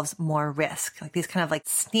involves more risk. Like these kind of like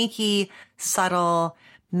sneaky, subtle,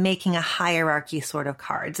 making a hierarchy sort of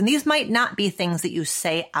cards. And these might not be things that you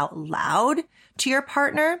say out loud to your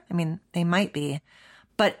partner. I mean, they might be,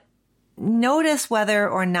 but notice whether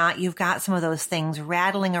or not you've got some of those things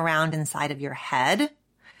rattling around inside of your head.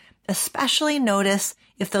 Especially notice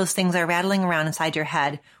if those things are rattling around inside your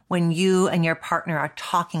head when you and your partner are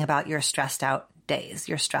talking about your stressed out days,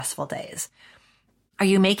 your stressful days. Are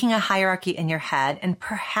you making a hierarchy in your head? And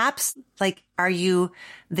perhaps are you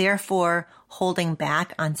therefore holding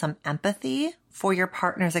back on some empathy for your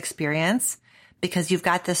partner's experience? Because you've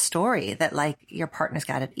got this story that your partner's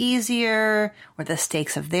got it easier or the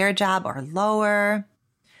stakes of their job are lower.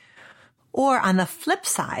 Or on the flip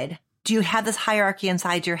side, do you have this hierarchy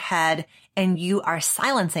inside your head and you are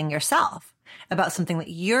silencing yourself about something that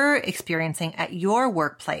you're experiencing at your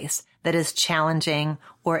workplace that is challenging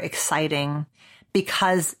or exciting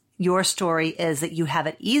because your story is that you have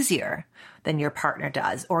it easier than your partner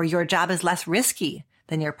does, or your job is less risky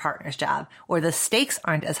than your partner's job, or the stakes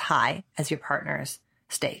aren't as high as your partner's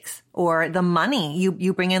stakes, or the money,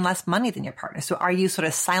 you bring in less money than your partner. So are you sort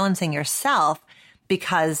of silencing yourself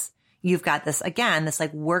because you've got this, again, this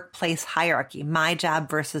like workplace hierarchy, my job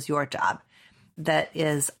versus your job, that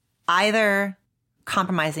is either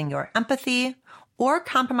compromising your empathy or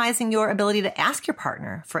compromising your ability to ask your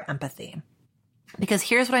partner for empathy? Because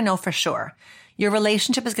here's what I know for sure. Your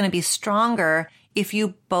relationship is going to be stronger if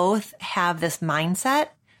you both have this mindset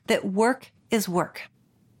that work is work.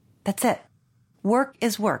 That's it. Work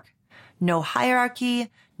is work. No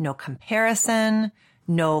hierarchy, no comparison,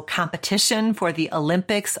 no competition for the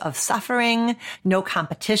Olympics of suffering, no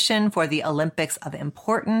competition for the Olympics of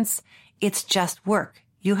importance. It's just work.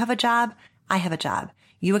 You have a job. I have a job.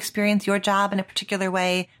 You experience your job in a particular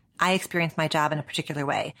way. I experience my job in a particular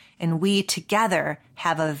way. And we together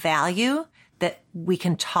have a value that we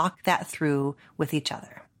can talk that through with each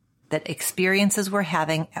other. That experiences we're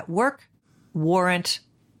having at work warrant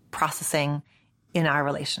processing in our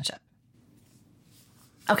relationship.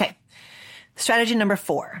 Okay. Strategy number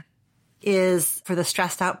 4 is for the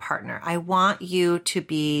stressed out partner. I want you to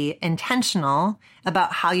be intentional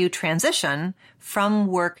about how you transition from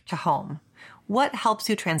work to home. What helps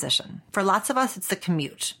you transition? For lots of us, it's the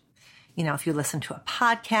commute. You know, if you listen to a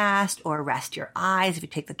podcast or rest your eyes, if you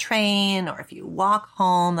take the train or if you walk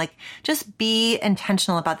home, like just be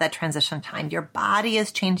intentional about that transition time. Your body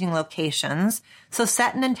is changing locations. So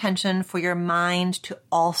set an intention for your mind to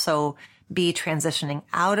also be transitioning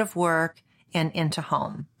out of work and into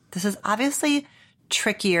home. This is obviously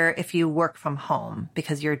trickier if you work from home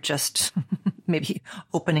because you're just maybe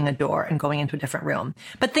opening a door and going into a different room.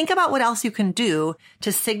 But think about what else you can do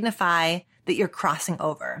to signify that you're crossing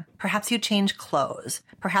over. Perhaps you change clothes.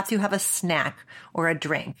 Perhaps you have a snack or a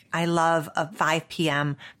drink. I love a 5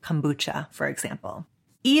 p.m. kombucha, for example.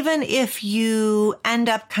 Even if you end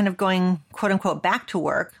up kind of going, quote unquote, back to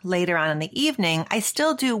work later on in the evening, I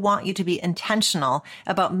still do want you to be intentional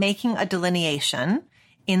about making a delineation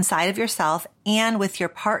inside of yourself and with your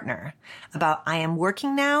partner about I am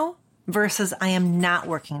working now versus I am not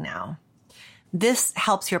working now. This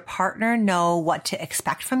helps your partner know what to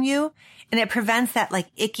expect from you. And it prevents that like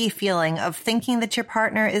icky feeling of thinking that your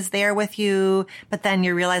partner is there with you, but then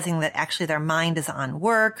you're realizing that actually their mind is on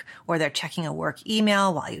work or they're checking a work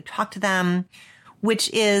email while you talk to them, which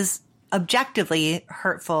is objectively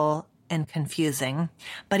hurtful and confusing,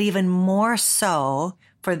 but even more so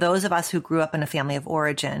for those of us who grew up in a family of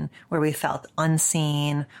origin where we felt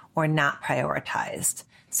unseen or not prioritized.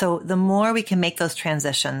 So the more we can make those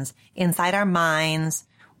transitions inside our minds,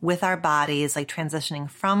 with our bodies, like transitioning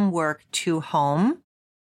from work to home,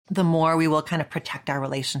 the more we will kind of protect our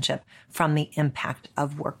relationship from the impact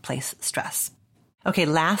of workplace stress. Okay,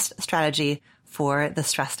 last strategy for the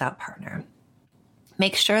stressed out partner.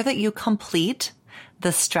 Make sure that you complete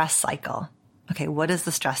the stress cycle. Okay, what is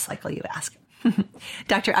the stress cycle, you ask?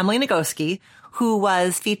 Dr. Emily Nagoski, who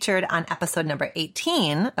was featured on episode number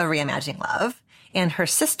 18 of Reimagining Love, and her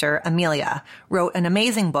sister, Amelia, wrote an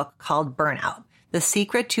amazing book called Burnout: The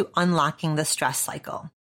Secret to Unlocking the Stress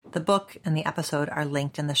Cycle. The book and the episode are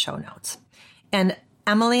linked in the show notes. And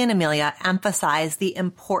Emily and Amelia emphasize the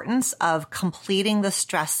importance of completing the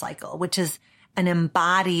stress cycle, which is an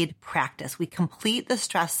embodied practice. We complete the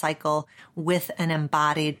stress cycle with an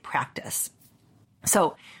embodied practice.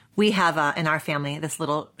 So we have in our family this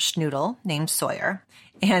little schnoodle named Sawyer.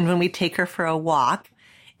 And when we take her for a walk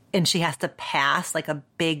and she has to pass like a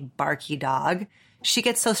big barky dog, she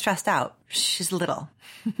gets so stressed out. She's little.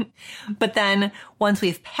 But then once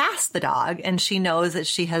we've passed the dog and she knows that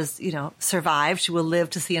she has, survived, she will live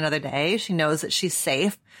to see another day. She knows that she's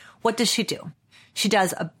safe. What does she do? She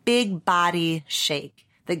does a big body shake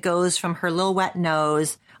that goes from her little wet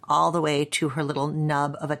nose all the way to her little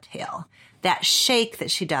nub of a tail. That shake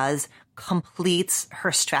that she does completes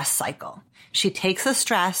her stress cycle. She takes the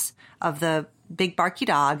stress of the big barky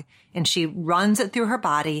dog and she runs it through her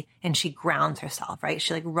body and she grounds herself, right?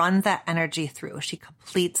 She runs that energy through. She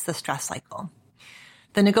completes the stress cycle.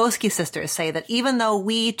 The Nagoski sisters say that even though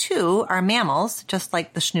we too are mammals, just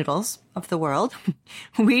like the schnoodles of the world,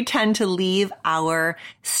 we tend to leave our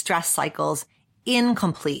stress cycles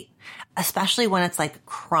incomplete, especially when it's like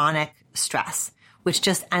chronic stress, which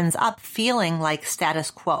just ends up feeling like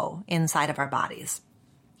status quo inside of our bodies.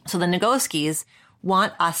 So the Nagoskis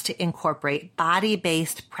want us to incorporate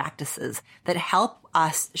body-based practices that help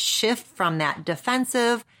us shift from that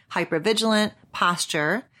defensive, hypervigilant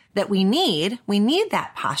posture that we need. We need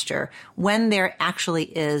that posture when there actually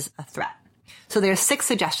is a threat. So there's 6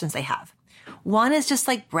 suggestions they have. One is just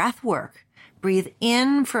like breath work. Breathe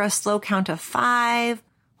in for a slow count of 5,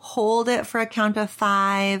 hold it for a count of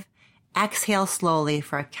 5, exhale slowly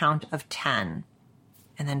for a count of 10,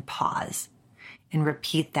 and then pause and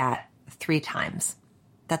repeat that 3 times.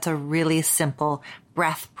 That's a really simple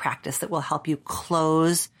breath practice that will help you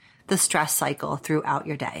close the stress cycle throughout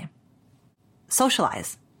your day.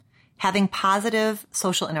 Socialize. Having positive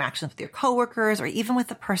social interactions with your coworkers or even with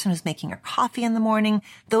the person who's making your coffee in the morning,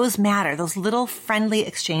 those matter. Those little friendly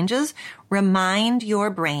exchanges remind your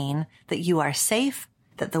brain that you are safe,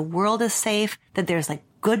 that the world is safe, that there's like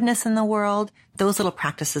goodness in the world. Those little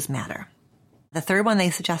practices matter. The third one they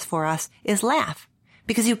suggest for us is laugh,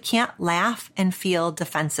 because you can't laugh and feel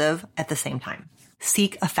defensive at the same time.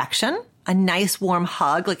 Seek affection, a nice warm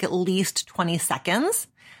hug, like at least 20 seconds.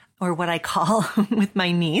 Or what I call with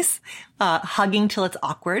my niece, hugging till it's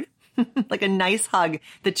awkward, like a nice hug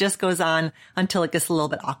that just goes on until it gets a little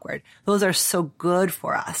bit awkward. Those are so good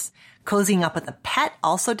for us. Cozying up with a pet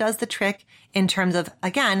also does the trick in terms of,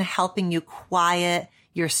 again, helping you quiet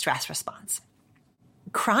your stress response.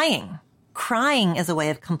 Crying is a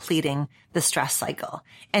way of completing the stress cycle.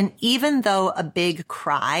 And even though a big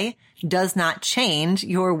cry does not change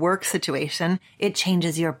your work situation, it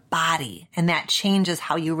changes your body, and that changes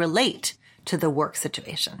how you relate to the work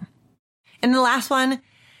situation. And the last one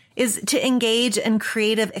is to engage in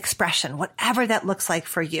creative expression, whatever that looks like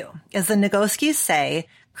for you. As the Nagosky's say,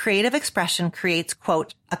 creative expression creates,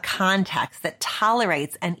 quote, a context that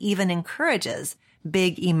tolerates and even encourages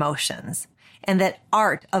big emotions, and that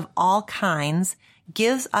art of all kinds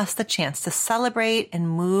gives us the chance to celebrate and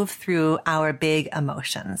move through our big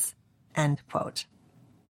emotions, end quote.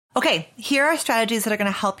 Okay, here are strategies that are going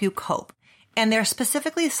to help you cope, and they're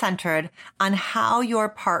specifically centered on how your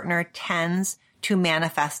partner tends to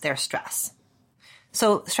manifest their stress.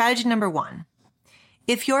 So strategy number 1,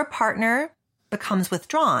 if your partner becomes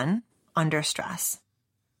withdrawn under stress,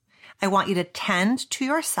 I want you to tend to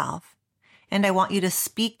yourself, and I want you to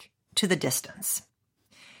speak to the distance.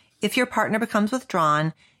 If your partner becomes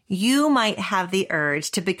withdrawn, you might have the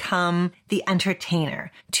urge to become the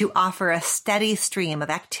entertainer, to offer a steady stream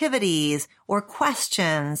of activities or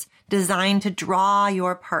questions designed to draw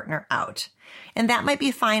your partner out. And that might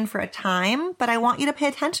be fine for a time, but I want you to pay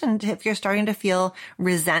attention to if you're starting to feel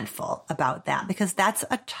resentful about that, because that's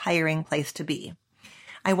a tiring place to be.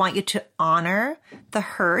 I want you to honor the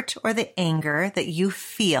hurt or the anger that you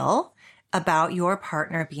feel about your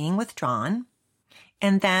partner being withdrawn.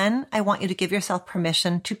 And then I want you to give yourself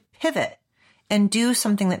permission to pivot and do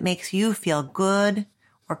something that makes you feel good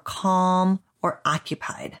or calm or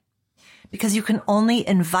occupied. Because you can only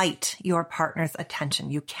invite your partner's attention.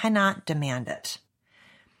 You cannot demand it.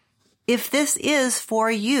 If this is for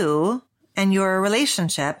you and your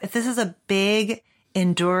relationship, if this is a big,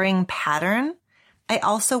 enduring pattern, I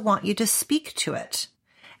also want you to speak to it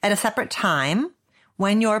at a separate time.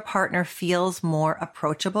 When your partner feels more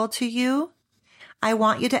approachable to you, I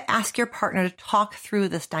want you to ask your partner to talk through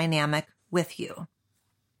this dynamic with you.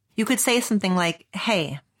 You could say something like,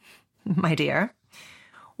 hey, my dear,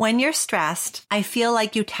 when you're stressed, I feel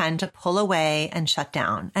like you tend to pull away and shut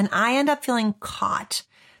down, and I end up feeling caught.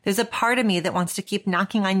 There's a part of me that wants to keep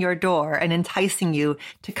knocking on your door and enticing you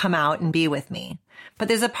to come out and be with me. But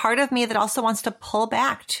there's a part of me that also wants to pull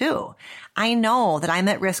back too. I know that I'm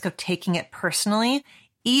at risk of taking it personally,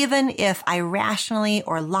 even if I rationally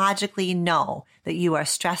or logically know that you are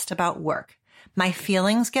stressed about work. My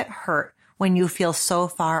feelings get hurt when you feel so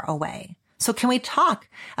far away. So can we talk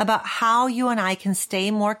about how you and I can stay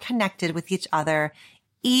more connected with each other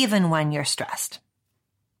even when you're stressed?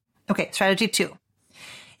 Okay, strategy 2.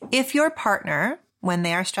 If your partner, when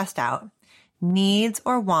they are stressed out, needs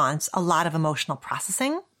or wants a lot of emotional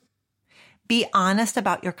processing, be honest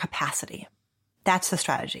about your capacity. That's the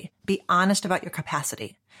strategy. Be honest about your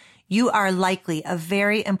capacity. You are likely a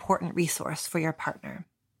very important resource for your partner.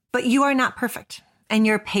 But you are not perfect, and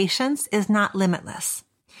your patience is not limitless.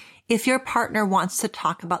 If your partner wants to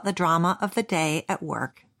talk about the drama of the day at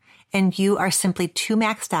work, and you are simply too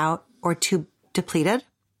maxed out or too depleted,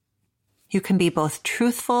 you can be both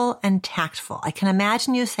truthful and tactful. I can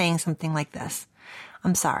imagine you saying something like this.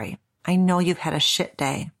 I'm sorry. I know you've had a shit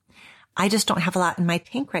day. I just don't have a lot in my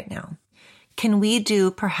tank right now. Can we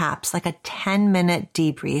do perhaps like a 10-minute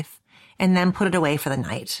debrief and then put it away for the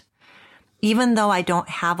night? Even though I don't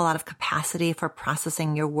have a lot of capacity for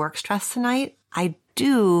processing your work stress tonight, I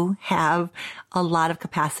do have a lot of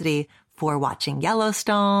capacity for watching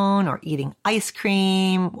Yellowstone or eating ice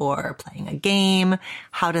cream or playing a game.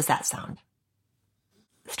 How does that sound?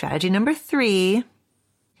 Strategy number 3,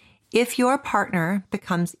 if your partner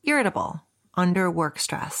becomes irritable under work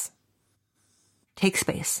stress, Take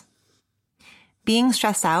space. Being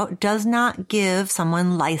stressed out does not give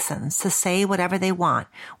someone license to say whatever they want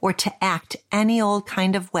or to act any old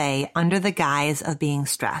kind of way under the guise of being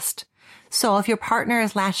stressed. So if your partner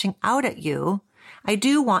is lashing out at you, I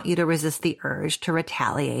do want you to resist the urge to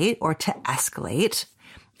retaliate or to escalate.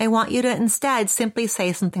 I want you to instead simply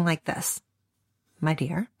say something like this. My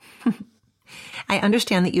dear, I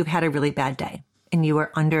understand that you've had a really bad day and you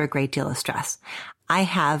are under a great deal of stress. I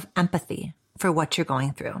have empathy for what you're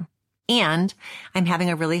going through. And I'm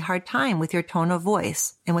having a really hard time with your tone of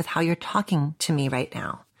voice and with how you're talking to me right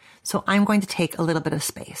now. So I'm going to take a little bit of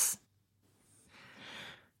space.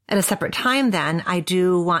 At a separate time then, I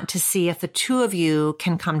do want to see if the two of you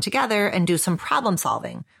can come together and do some problem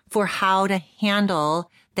solving for how to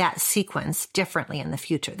handle that sequence differently in the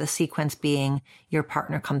future. The sequence being your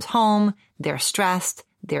partner comes home, they're stressed,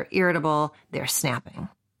 they're irritable, they're snapping.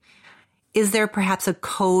 Is there perhaps a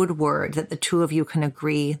code word that the two of you can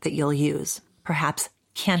agree that you'll use? Perhaps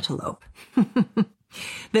cantaloupe.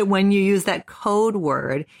 That when you use that code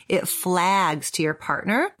word, it flags to your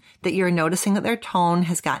partner that you're noticing that their tone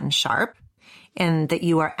has gotten sharp and that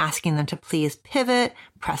you are asking them to please pivot,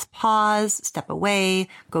 press pause, step away,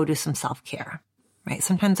 go do some self-care, right?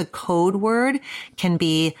 Sometimes a code word can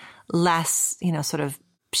be less, sort of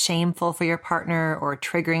shameful for your partner or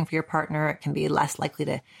triggering for your partner. It can be less likely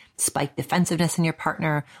to spike defensiveness in your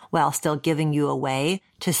partner while still giving you a way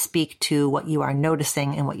to speak to what you are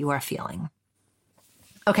noticing and what you are feeling.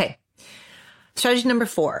 Okay. Strategy number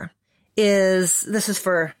 4 is, this is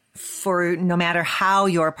for no matter how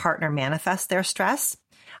your partner manifests their stress,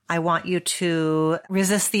 I want you to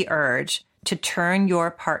resist the urge to turn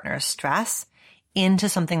your partner's stress into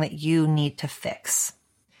something that you need to fix.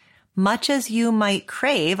 Much as you might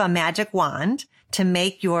crave a magic wand to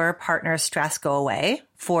make your partner's stress go away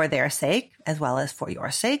for their sake, as well as for your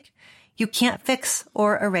sake, you can't fix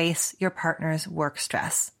or erase your partner's work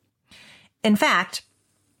stress. In fact,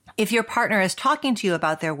 if your partner is talking to you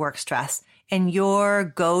about their work stress and your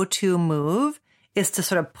go-to move is to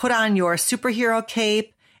sort of put on your superhero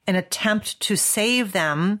cape and attempt to save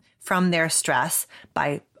them from their stress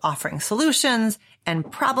by offering solutions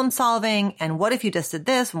and problem solving and what if you just did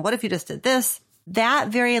this and what if you just did this, that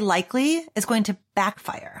very likely is going to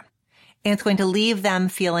backfire. And it's going to leave them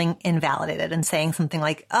feeling invalidated and saying something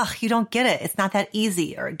like, ugh, you don't get it. It's not that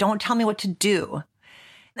easy, or don't tell me what to do.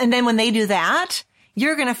 And then when they do that,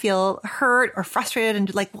 you're going to feel hurt or frustrated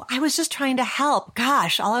and like, well, I was just trying to help.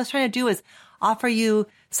 Gosh, all I was trying to do is offer you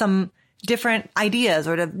some different ideas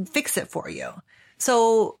or to fix it for you.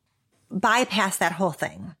 So bypass that whole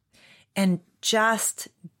thing and just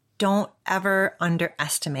don't ever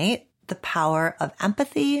underestimate the power of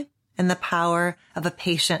empathy and the power of a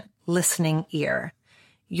patient listening ear.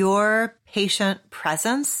 Your patient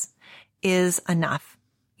presence is enough.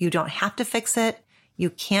 You don't have to fix it. You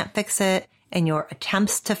can't fix it. And your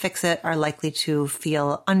attempts to fix it are likely to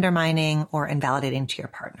feel undermining or invalidating to your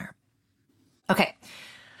partner. Okay.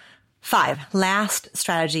 5, last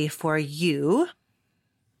strategy for you,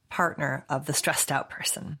 partner of the stressed out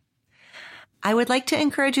person. I would like to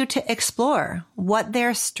encourage you to explore what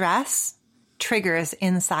their stress triggers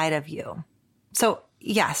inside of you. So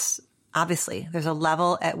yes, obviously there's a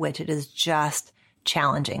level at which it is just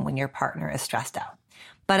challenging when your partner is stressed out.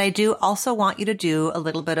 But I do also want you to do a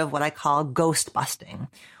little bit of what I call ghost busting.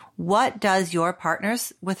 What does your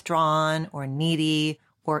partner's withdrawn or needy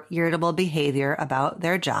or irritable behavior about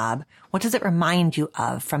their job, what does it remind you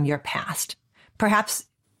of from your past? Perhaps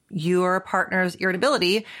your partner's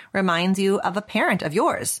irritability reminds you of a parent of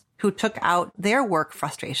yours who took out their work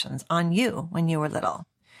frustrations on you when you were little.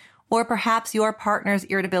 Or perhaps your partner's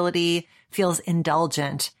irritability feels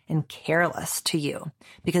indulgent and careless to you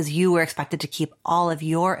because you were expected to keep all of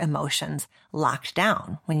your emotions locked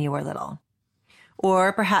down when you were little.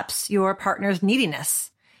 Or perhaps your partner's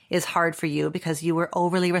neediness is hard for you because you were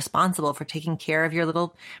overly responsible for taking care of your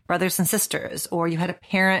little brothers and sisters, or you had a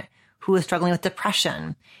parent who was struggling with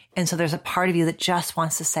depression. And so there's a part of you that just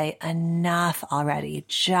wants to say, enough already,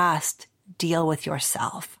 just deal with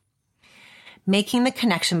yourself. Making the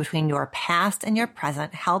connection between your past and your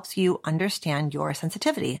present helps you understand your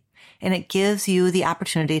sensitivity, and it gives you the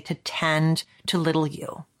opportunity to tend to little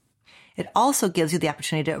you. It also gives you the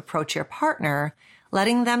opportunity to approach your partner,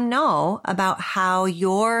 letting them know about how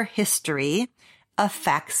your history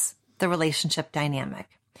affects the relationship dynamic.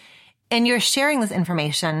 And you're sharing this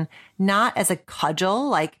information not as a cudgel,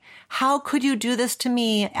 like, how could you do this to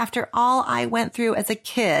me after all I went through as a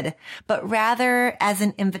kid, but rather as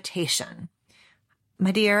an invitation.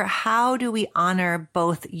 My dear, how do we honor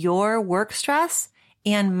both your work stress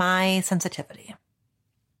and my sensitivity?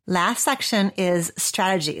 Last section is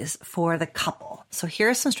strategies for the couple. So here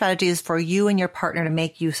are some strategies for you and your partner to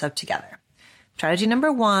make use of together. Strategy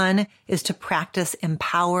number 1 is to practice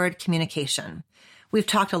empowered communication. We've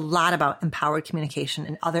talked a lot about empowered communication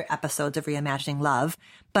in other episodes of Reimagining Love,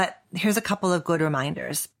 but here's a couple of good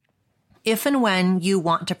reminders. If and when you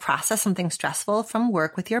want to process something stressful from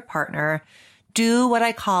work with your partner, do what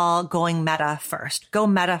I call going meta first. Go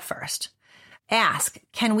meta first. Ask,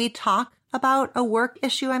 can we talk about a work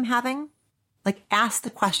issue I'm having? Like, ask the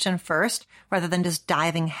question first rather than just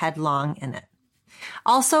diving headlong in it.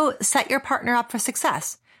 Also, set your partner up for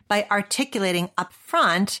success by articulating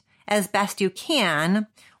upfront as best you can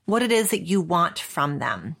what it is that you want from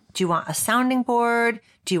them. Do you want a sounding board?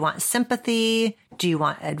 Do you want sympathy? Do you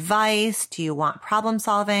want advice? Do you want problem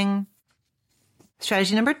solving?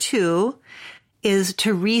 Strategy number 2 is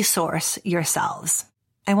to resource yourselves.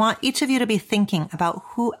 I want each of you to be thinking about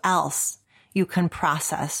who else you can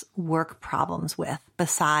process work problems with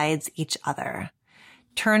besides each other.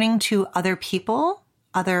 Turning to other people,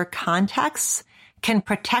 other contexts, can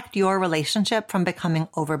protect your relationship from becoming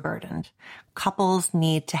overburdened. Couples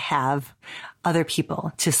need to have other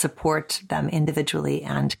people to support them individually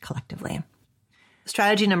and collectively.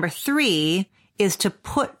 Strategy number 3 is to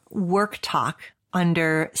put work talk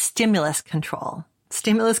under stimulus control.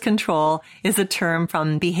 Stimulus control is a term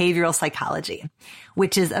from behavioral psychology,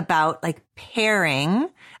 which is about like pairing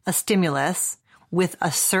a stimulus with a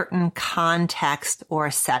certain context or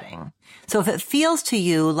setting. So if it feels to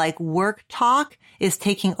you like work talk is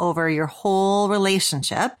taking over your whole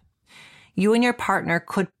relationship, you and your partner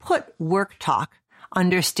could put work talk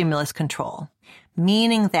under stimulus control,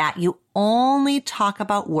 meaning that you only talk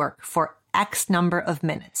about work for X number of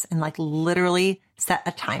minutes and like literally set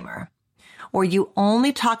a timer. Or you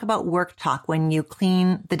only talk about work talk when you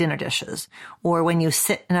clean the dinner dishes, or when you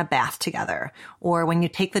sit in a bath together, or when you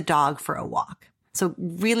take the dog for a walk. So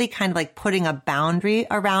really kind of like putting a boundary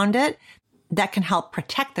around it that can help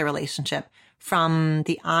protect the relationship from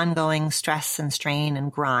the ongoing stress and strain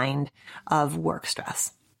and grind of work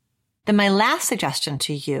stress. Then my last suggestion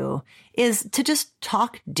to you is to just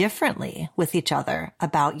talk differently with each other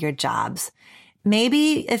about your jobs.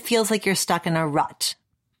 Maybe it feels like you're stuck in a rut,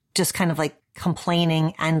 just kind of like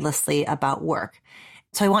complaining endlessly about work.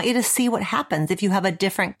 So I want you to see what happens if you have a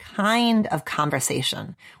different kind of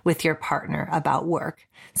conversation with your partner about work.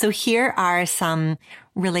 So here are some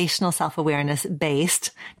relational self-awareness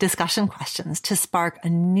based discussion questions to spark a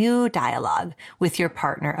new dialogue with your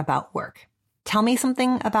partner about work. Tell me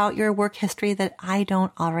something about your work history that I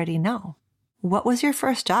don't already know. What was your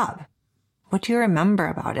first job? What do you remember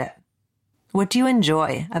about it? What do you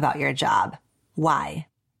enjoy about your job? Why?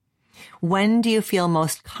 When do you feel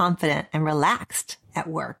most confident and relaxed at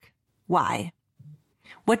work? Why?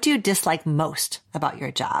 What do you dislike most about your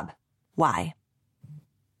job? Why?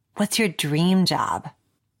 What's your dream job?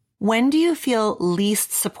 When do you feel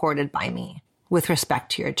least supported by me with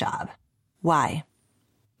respect to your job? Why?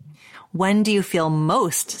 When do you feel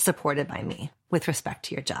most supported by me with respect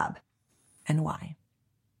to your job? And why?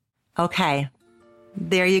 Okay,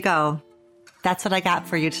 there you go. That's what I got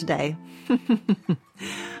for you today.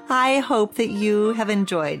 I hope that you have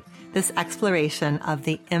enjoyed this exploration of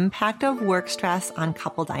the impact of work stress on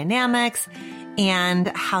couple dynamics and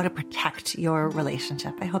how to protect your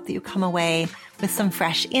relationship. I hope that you come away with some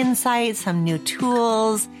fresh insights, some new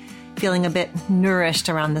tools, feeling a bit nourished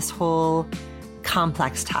around this whole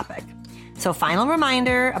complex topic. So final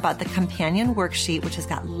reminder about the companion worksheet, which has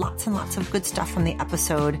got lots and lots of good stuff from the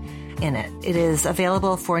episode in it. It is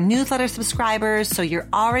available for newsletter subscribers, so you're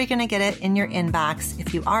already going to get it in your inbox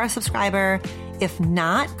if you are a subscriber. If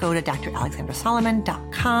not, go to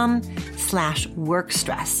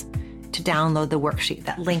dralexandrasolomon.com/workstress to download the worksheet.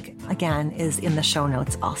 That link, again, is in the show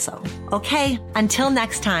notes also. Okay, until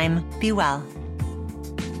next time, be well.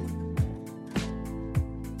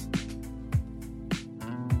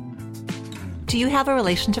 Do you have a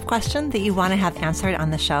relationship question that you want to have answered on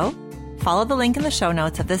the show? Follow the link in the show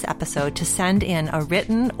notes of this episode to send in a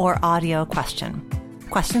written or audio question.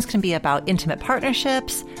 Questions can be about intimate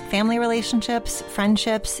partnerships, family relationships,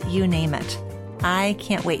 friendships, you name it. I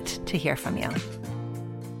can't wait to hear from you.